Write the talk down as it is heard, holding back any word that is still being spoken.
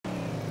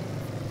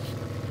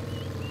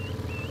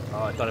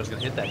Oh, I thought I was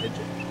gonna hit that, did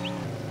you?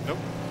 Nope.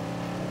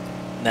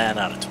 Nah,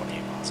 not at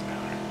 28 miles an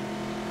hour.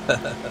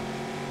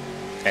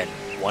 And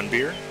one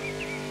beer?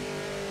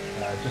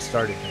 Just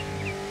started.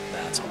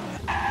 That's all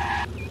right.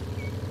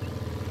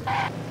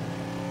 I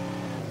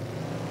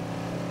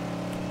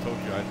told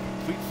you I had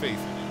complete faith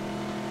in you.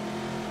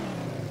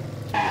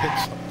 Until you hit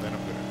something, then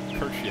I'm gonna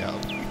curse you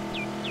out.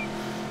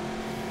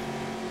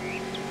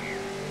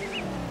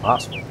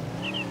 Possible.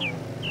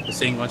 The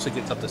thing, once it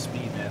gets up to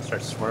speed, man, it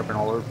starts swerving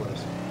all over the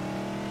place.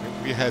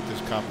 We had this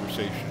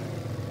conversation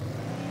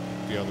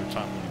the other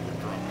time when you were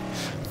drunk.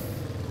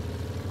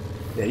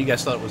 Yeah, you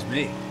guys thought it was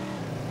me.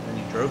 And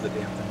you drove the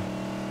damn thing.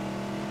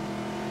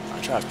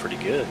 I drive pretty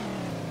good.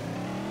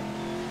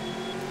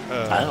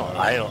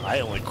 I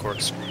only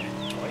corkscrewed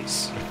it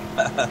twice.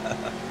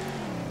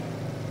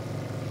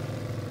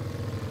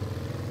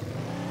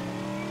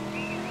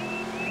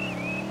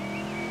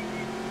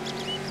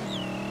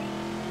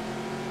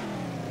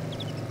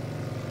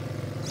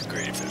 It's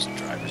great if there's a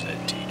driver's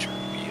ed teacher,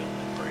 wheel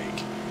and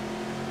brake.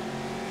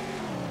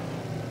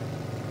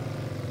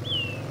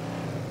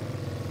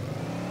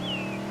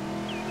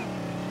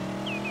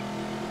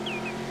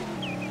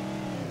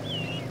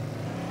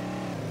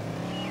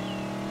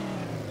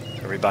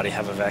 Everybody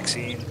have a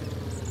vaccine?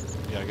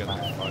 Yeah, I got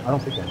like 5. I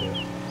don't think I did.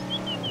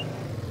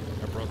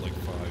 I brought like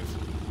 5.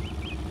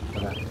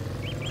 Okay. I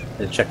had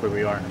to check where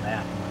we are in the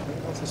map. I'm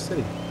like, what's the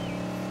city?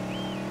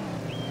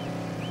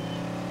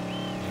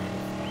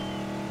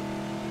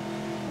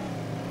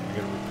 I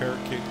got a repair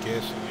kit,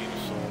 gasoline,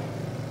 assault,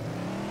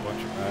 a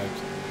bunch of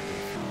knives.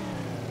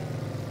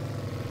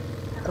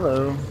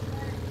 Hello.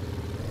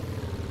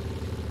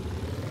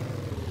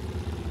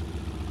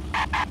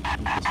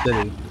 The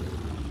city.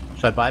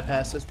 Should I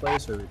bypass this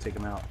place or take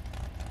him out?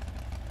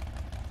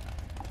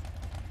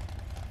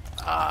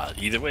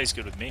 Either way is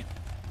good with me. It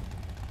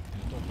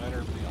don't matter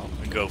to me.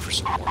 We can go for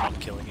some warm-up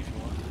killing if you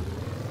want.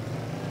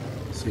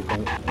 See if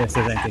there's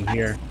anything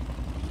here.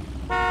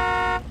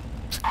 Yeah,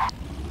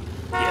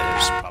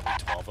 there's probably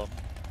 12 of them.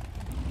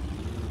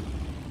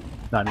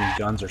 Not any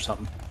guns or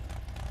something.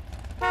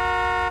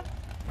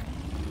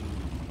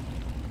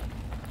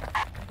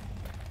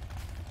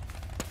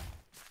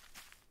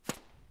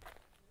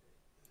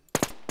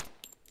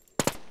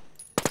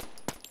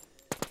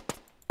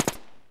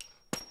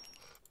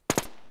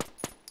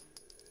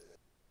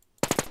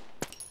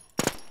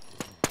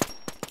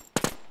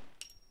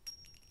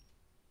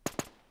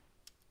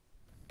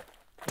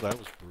 That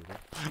was brutal.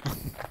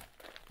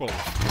 Well,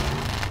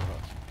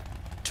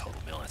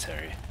 Total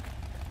military.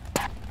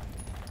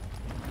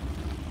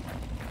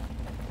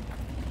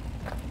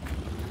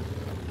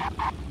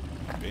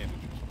 bandages.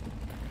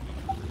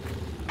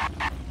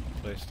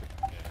 Plastic.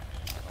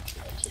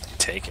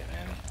 Take it,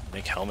 man.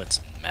 Make helmets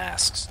and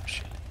masks and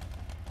shit.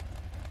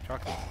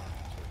 Chocolate.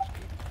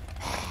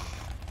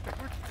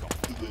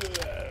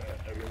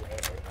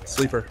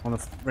 Sleeper on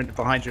the right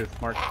behind you,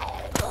 Mark.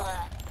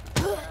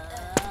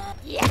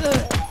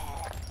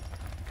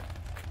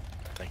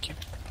 Thank you.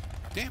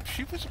 Damn,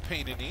 she was a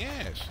pain in the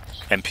ass.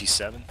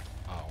 MP7.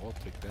 Oh, we'll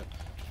take that.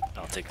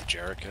 I'll take the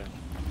Jericho.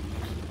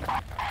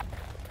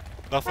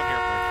 Nothing here,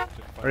 man.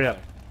 Hurry up.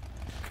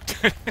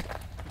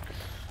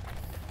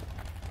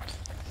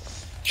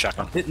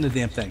 Shotgun. I'm hitting the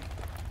damn thing.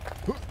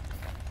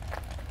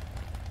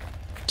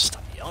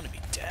 Stop yelling at me,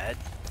 Dad.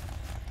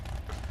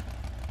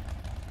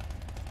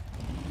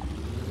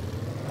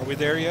 Are we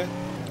there yet?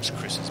 There's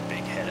Chris's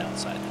big head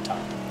outside the top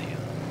of the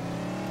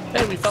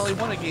Hey, we finally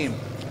won a game.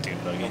 dune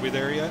Are buggy. we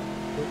there yet?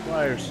 Go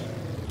Flyers.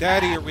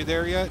 Daddy, are we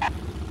there yet?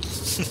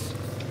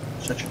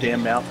 Shut your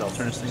damn mouth, I'll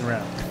turn this thing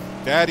around.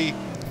 Daddy,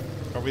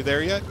 are we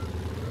there yet?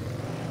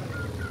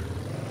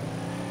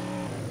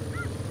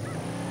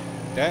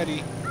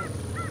 Daddy.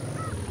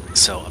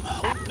 So I'm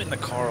hoping the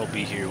car will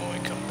be here when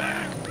we come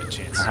back, but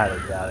chances I highly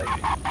doubt it.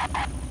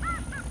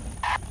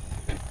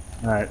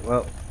 Alright,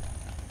 well,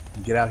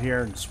 get out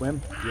here and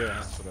swim. Yeah,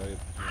 that's what I. Yeah.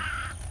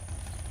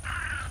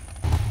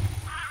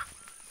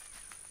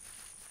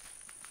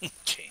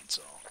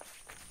 chainsaw.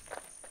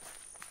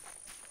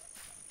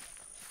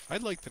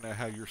 I'd like to know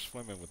how you're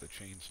swimming with a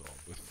chainsaw.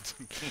 But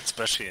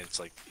Especially it's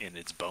like in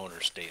its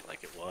boner state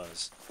like it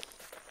was.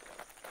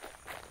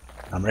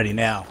 I'm ready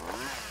now.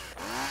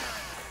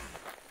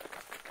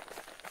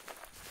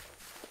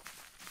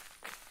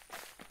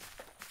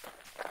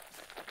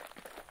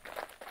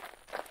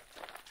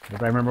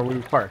 Everybody remember where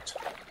we parked?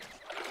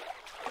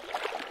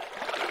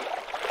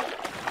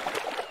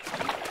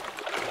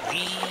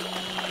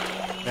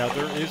 now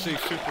there is a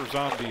super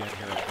zombie in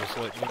here. I'm just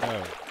letting you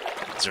know.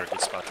 Is there a good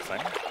spot to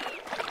find it?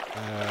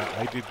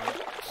 I didn't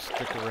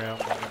stick around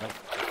long enough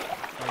to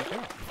find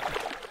out.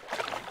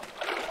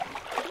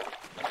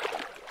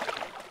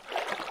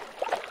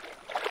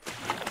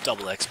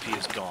 Double XP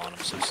is gone.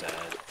 I'm so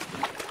sad.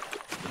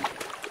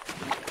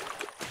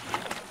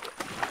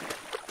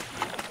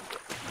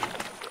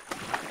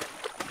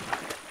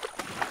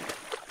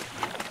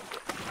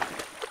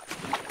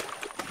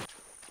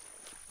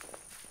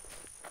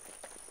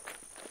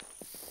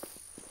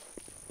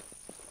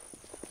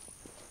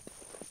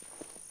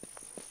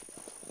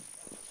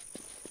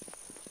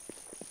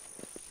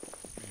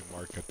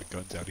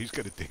 guns out. He's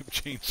got a damn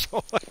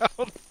chainsaw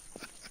out.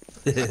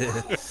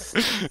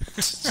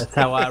 That's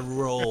how I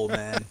roll,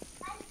 man.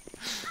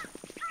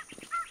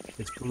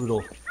 It's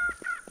brutal.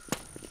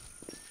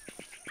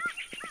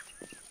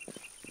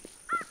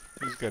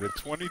 He's got a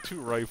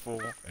 .22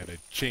 rifle and a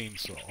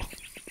chainsaw.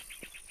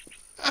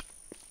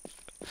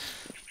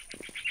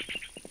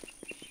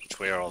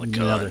 Where are all the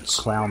Another guns?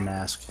 clown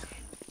mask.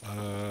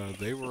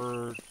 They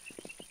were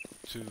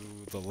to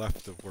the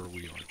left of where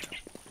we are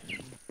now.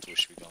 So we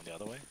should be going the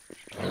other way?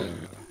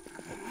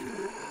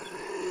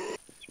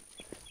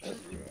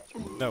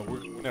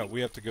 No,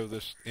 we have to go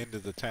this into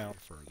the town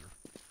further.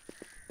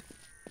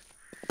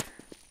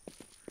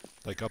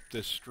 Like up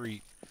this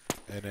street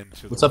and then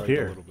to What's the up right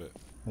here? a little bit.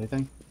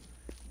 Anything?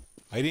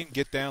 I didn't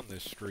get down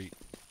this street.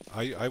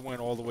 I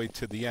went all the way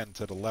to the end,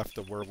 to the left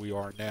of where we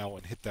are now,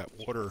 and hit that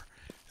water,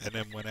 and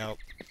then went out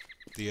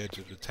the edge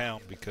of the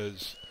town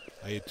because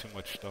I had too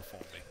much stuff on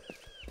me.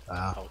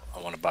 Wow. I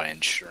want to buy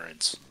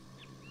insurance.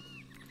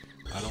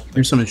 I don't think.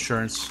 Here's some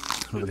insurance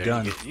with a There,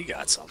 gun. You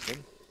got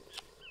something.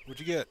 What'd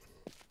you get?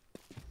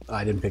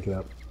 I didn't pick it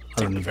up.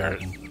 I don't need that.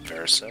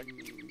 Verisec.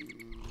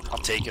 I'll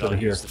take it. Over I'll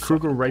here. use the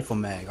Kruger rifle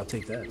mag. I'll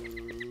take that.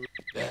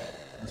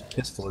 It's a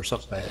pistol or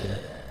something back there.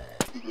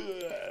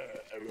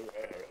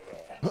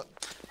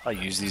 I'll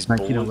use these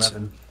bullets.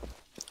 1911.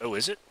 Oh,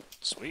 is it?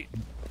 Sweet.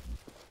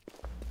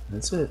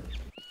 That's it.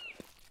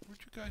 Where'd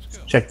you guys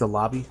go? Check the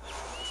lobby.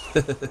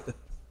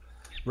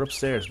 We're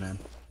upstairs, man.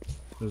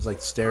 There's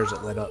like stairs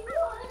that led up.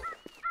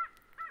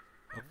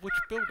 Of which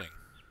building?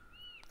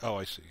 Oh,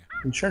 I see.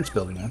 Insurance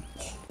building, man.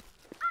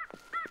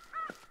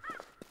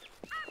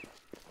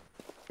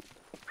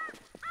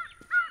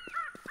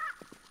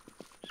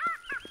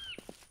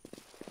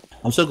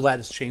 I'm so glad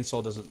this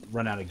chainsaw doesn't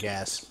run out of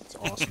gas. It's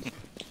awesome.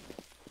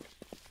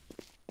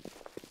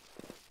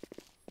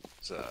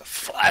 It's a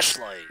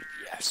flashlight.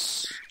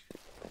 Yes.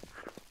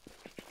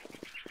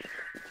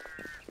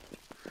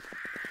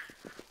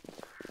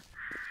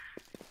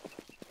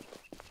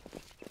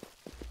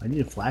 I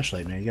need a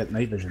flashlight, man. You got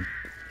night vision.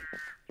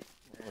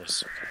 That was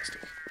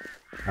sarcastic.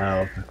 Oh,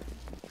 okay.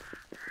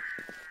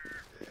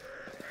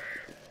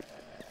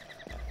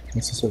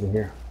 What's this over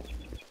here?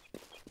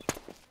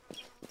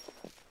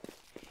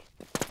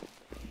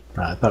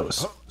 I thought it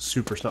was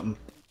super something.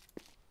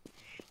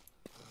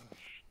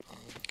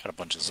 Got a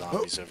bunch of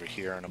zombies over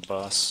here on a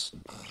bus.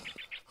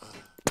 Oh,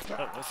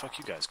 where the fuck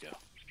you guys go?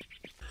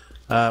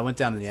 I went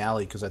down in the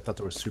alley because I thought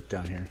there was soup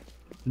down here.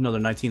 Another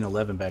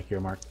 1911 back here,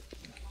 Mark.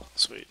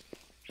 Sweet.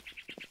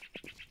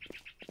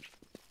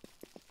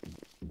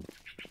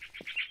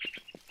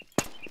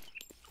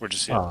 Where'd you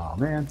see it? Oh,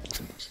 man.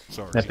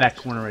 Sorry. That back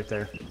corner right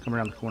there. Come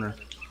around the corner.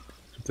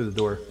 Through the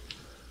door.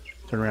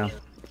 Turn around.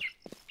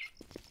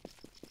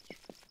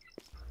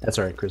 That's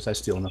alright, Chris. I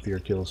steal enough of your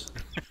kills.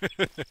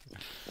 Okay,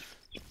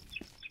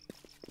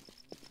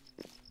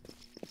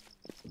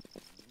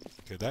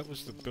 that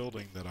was the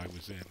building that I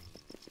was in.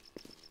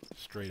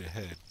 Straight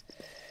ahead.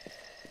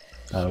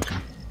 Oh, okay.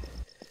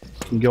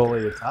 Can you go all the way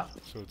to the top?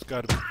 So it's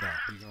got to be. No,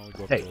 you can only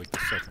go up Hey. to like the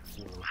second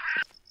floor.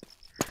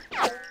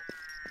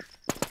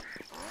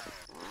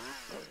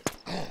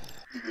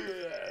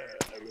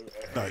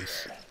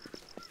 Nice.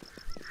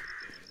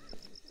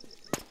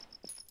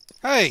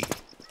 Hey!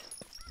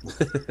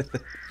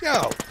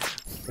 Yo!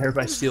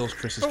 Everybody steals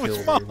Chris's Oh, kills.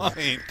 it's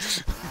mine!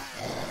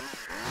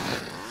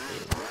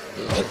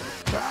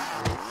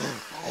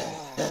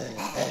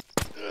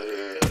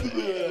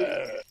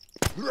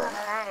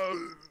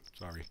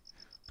 Sorry.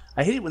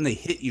 I hate it when they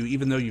hit you,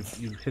 even though you've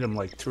hit them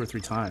like 2 or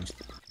 3 times.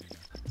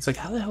 It's like,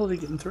 how the hell are they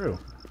getting through? Wait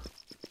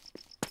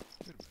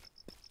a minute.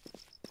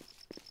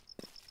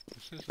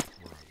 This isn't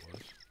where I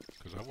was,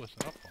 because I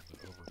wasn't up on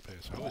the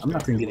overpass. I was I'm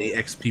not down gonna get below.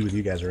 any XP with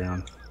you guys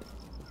around.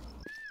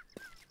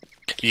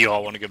 You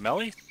all want to go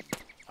melee?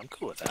 I'm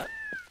cool with that.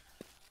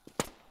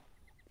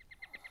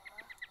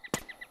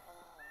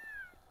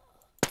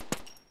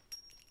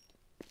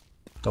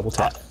 Double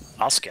tap.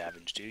 I'll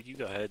scavenge, dude. You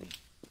go ahead and...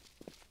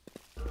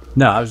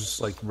 No, I was just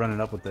like running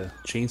up with the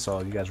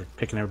chainsaw. You guys were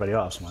picking everybody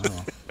off, so I don't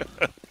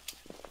know.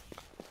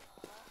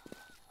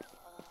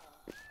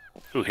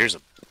 Ooh, here's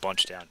a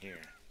bunch down here.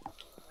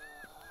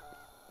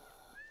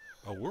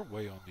 Oh, we're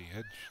way on the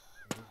edge.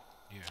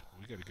 Yeah,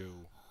 we gotta go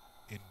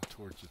in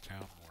towards the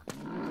town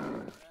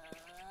more.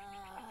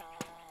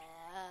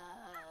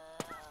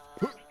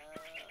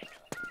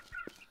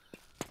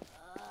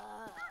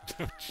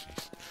 Oh,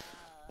 jeez.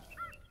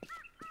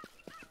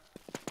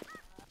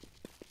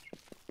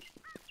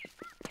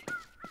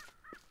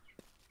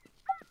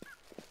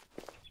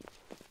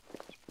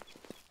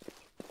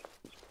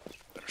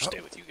 Better stay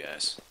with you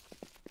guys.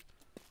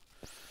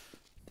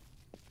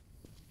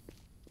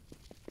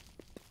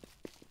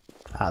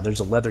 Ah, there's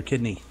a leather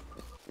kidney.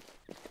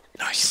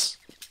 Nice.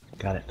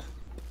 Got it.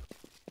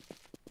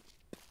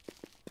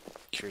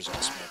 Cures all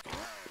smoking.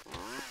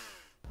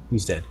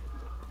 He's dead.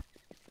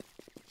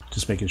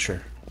 Just making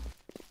sure.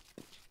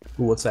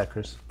 Ooh, what's that,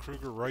 Chris?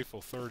 Kruger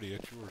Rifle 30,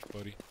 that's yours,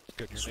 buddy. It's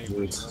got your name Sweet.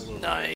 written all over it. Nice.